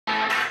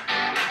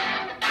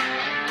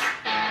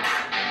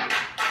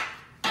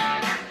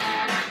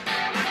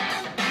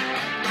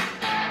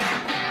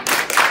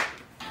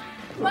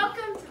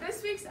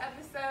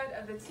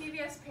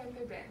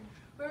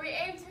where we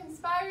aim to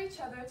inspire each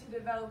other to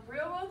develop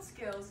real-world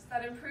skills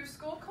that improve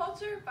school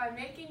culture by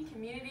making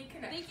community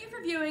connections. Thank you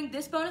for viewing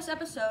this bonus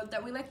episode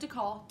that we like to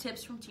call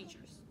Tips from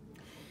Teachers.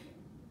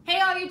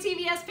 Hey all you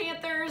TVS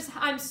Panthers,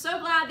 I'm so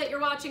glad that you're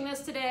watching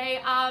this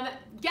today.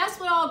 Guess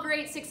what all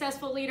great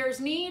successful leaders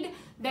need?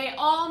 They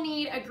all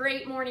need a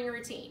great morning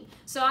routine.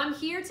 So I'm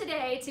here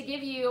today to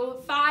give you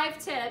 5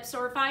 tips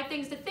or 5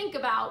 things to think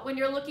about when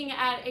you're looking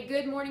at a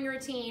good morning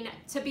routine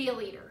to be a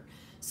leader.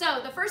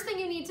 So the first thing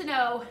you need to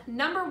know,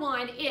 number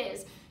 1,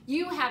 is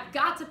you have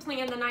got to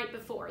plan the night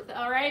before,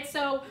 all right?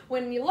 So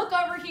when you look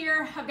over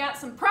here, I've got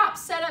some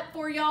props set up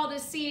for y'all to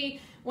see.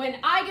 When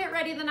I get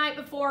ready the night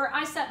before,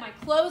 I set my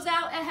clothes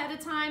out ahead of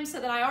time so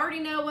that I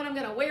already know what I'm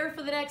gonna wear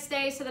for the next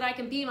day so that I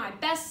can be my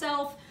best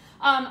self.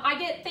 I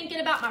get thinking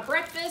about my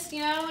breakfast,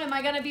 am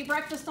I gonna be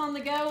breakfast on the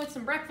go with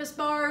some breakfast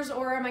bars,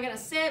 or am I gonna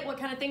sit? What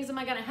kind of things am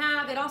I gonna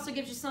have? It also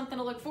gives you something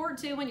to look forward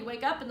to when you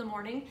wake up in the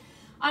morning.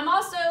 I'm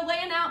also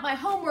laying out my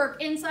homework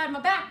inside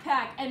my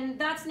backpack, and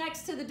that's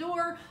next to the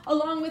door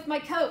along with my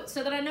coat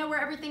so that I know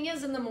where everything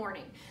is in the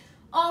morning.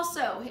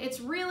 Also, it's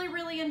really,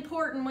 really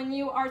important when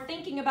you are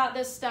thinking about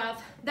this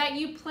stuff that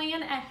you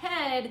plan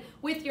ahead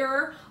with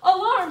your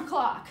alarm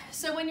clock.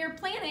 So when you're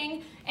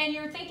planning and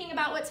you're thinking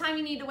about what time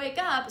you need to wake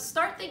up,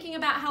 start thinking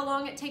about how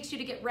long it takes you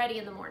to get ready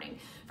in the morning.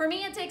 For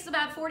me, it takes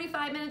about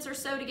 45 minutes or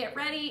so to get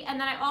ready, and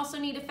then I also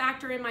need to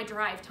factor in my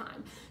drive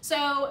time.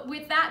 So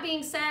with that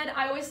being said,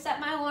 I always set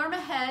my alarm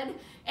ahead,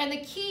 and the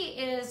key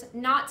is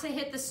not to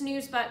hit the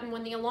snooze button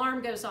when the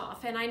alarm goes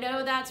off. And I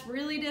know that's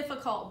really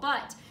difficult,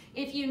 but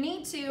if you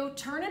need to,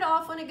 turn it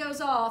off when it goes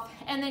off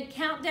and then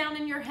count down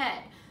in your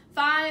head.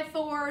 5,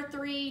 4,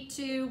 3,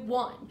 2,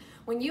 1.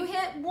 When you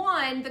hit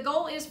 1, the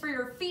goal is for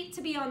your feet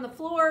to be on the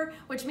floor,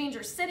 which means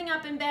you're sitting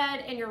up in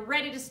bed and you're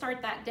ready to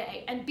start that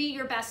day and be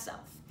your best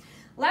self.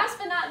 Last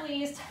but not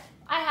least,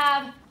 I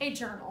have a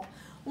journal.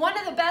 One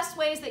of the best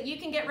ways that you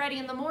can get ready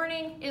in the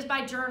morning is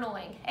by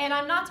journaling. And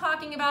I'm not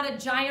talking about a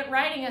giant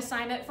writing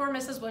assignment for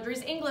Mrs.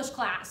 Woodrey's English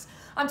class.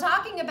 I'm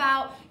talking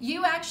about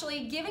you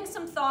actually giving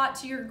some thought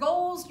to your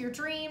goals, your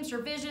dreams,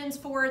 your visions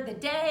for the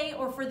day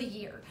or for the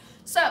year.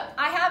 So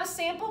I have a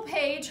sample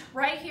page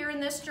right here in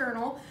this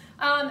journal.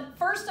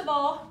 First of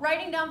all,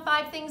 writing down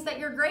 5 things that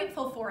you're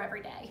grateful for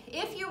every day.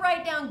 If you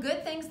write down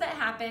good things that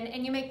happen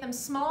and you make them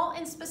small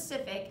and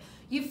specific,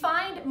 you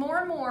find more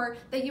and more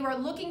that you are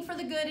looking for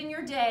the good in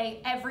your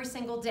day every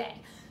single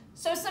day.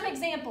 So some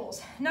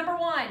examples. Number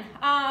 1,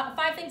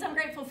 5 things I'm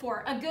grateful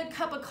for. A good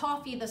cup of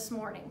coffee this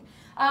morning.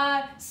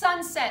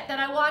 Sunset that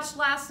I watched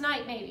last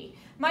night maybe.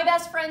 My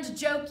best friend's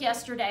joke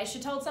yesterday. She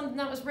told something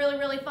that was really,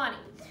 really funny.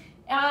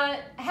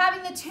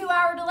 Having the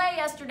 2-hour delay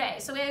yesterday,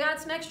 so we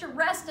got some extra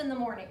rest in the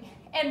morning.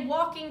 And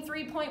walking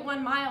 3.1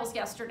 miles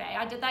yesterday.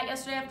 I did that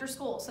yesterday after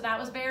school, so that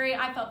was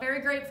I felt very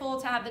grateful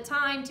to have the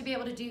time to be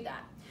able to do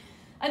that.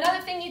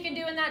 Another thing you can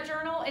do in that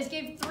journal is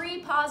give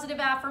 3 positive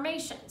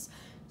affirmations.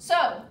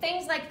 So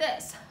things like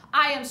this: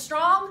 I am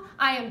strong,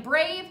 I am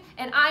brave,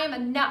 and I am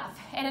enough.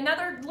 And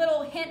another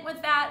little hint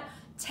with that,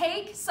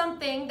 take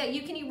something that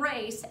you can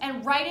erase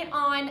and write it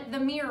on the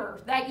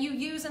mirror that you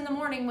use in the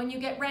morning when you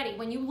get ready.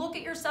 When you look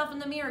at yourself in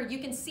the mirror, you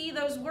can see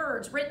those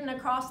words written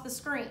across the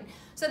screen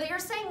so that you're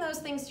saying those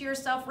things to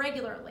yourself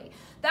regularly.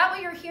 That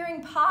way you're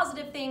hearing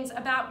positive things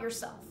about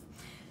yourself.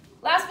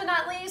 Last but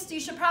not least, you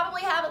should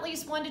probably have at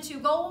least 1 to 2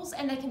 goals,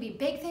 and they can be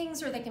big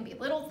things, or they can be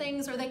little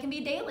things, or they can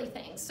be daily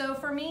things. So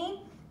for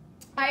me,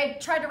 I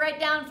tried to write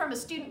down from a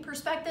student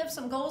perspective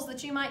some goals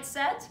that you might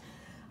set.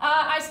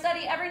 I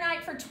study every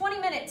night for 20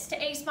 minutes to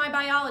ace my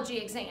biology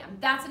exam.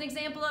 That's an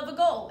example of a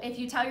goal. If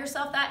you tell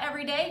yourself that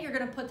every day, you're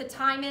going to put the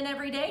time in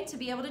every day to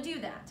be able to do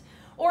that.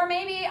 Or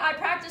maybe I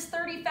practiced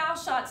 30 foul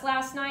shots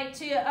last night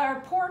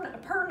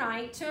per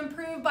night to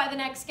improve by the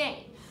next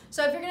game.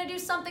 So if you're going to do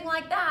something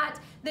like that,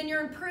 then you're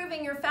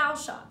improving your foul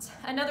shots.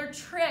 Another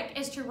trick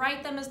is to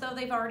write them as though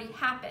they've already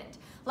happened.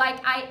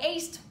 Like, I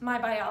aced my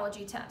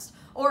biology test,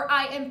 or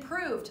I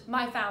improved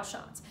my foul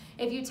shots.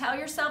 If you tell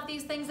yourself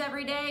these things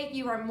every day,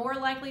 you are more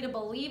likely to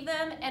believe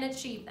them and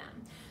achieve them.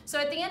 So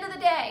at the end of the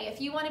day,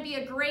 if you want to be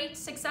a great,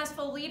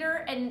 successful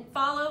leader and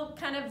follow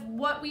kind of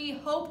what we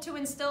hope to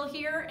instill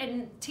here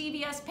in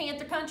TVS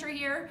Panther Country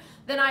here,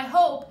 then I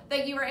hope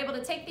that you are able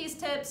to take these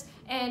tips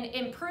and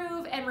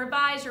improve and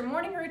revise your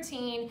morning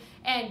routine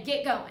and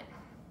get going.